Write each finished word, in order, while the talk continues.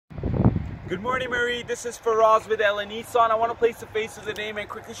Good morning, Marie. This is Faraz with Ellen Nissan. I want to place the face of the name and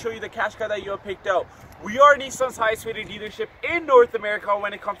quickly show you the Qashqai that you have picked out. We are Nissan's highest rated dealership in North America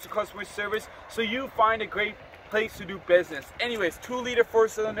when it comes to customer service, so you find a great place to do business. Anyways, 2-liter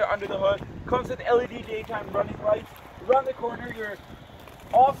 4-cylinder under the hood, comes with LED daytime running lights. Around the corner, your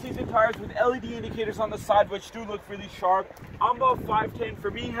all-season tires with LED indicators on the side, which do look really sharp. I'm about 5'10".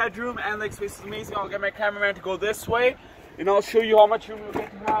 For me, headroom and leg space is amazing. I'll get my cameraman to go this way, and I'll show you how much room you'll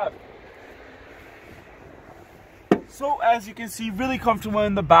get to have. So as you can see, really comfortable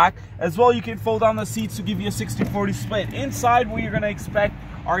in the back. As well, you can fold down the seats to give you a 60-40 split. Inside, what you're going to expect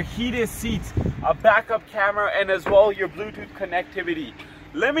are heated seats, a backup camera, and as well your Bluetooth connectivity.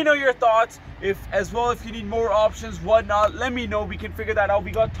 Let me know your thoughts. If you need more options, whatnot, let me know. We can figure that out.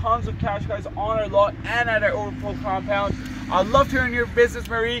 We got tons of Qashqais on our lot and at our Overpool compound. I'd love to earn your business,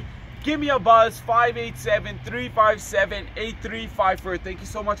 Marie. Give me a buzz, 587-357-8354. Thank you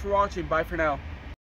so much for watching. Bye for now.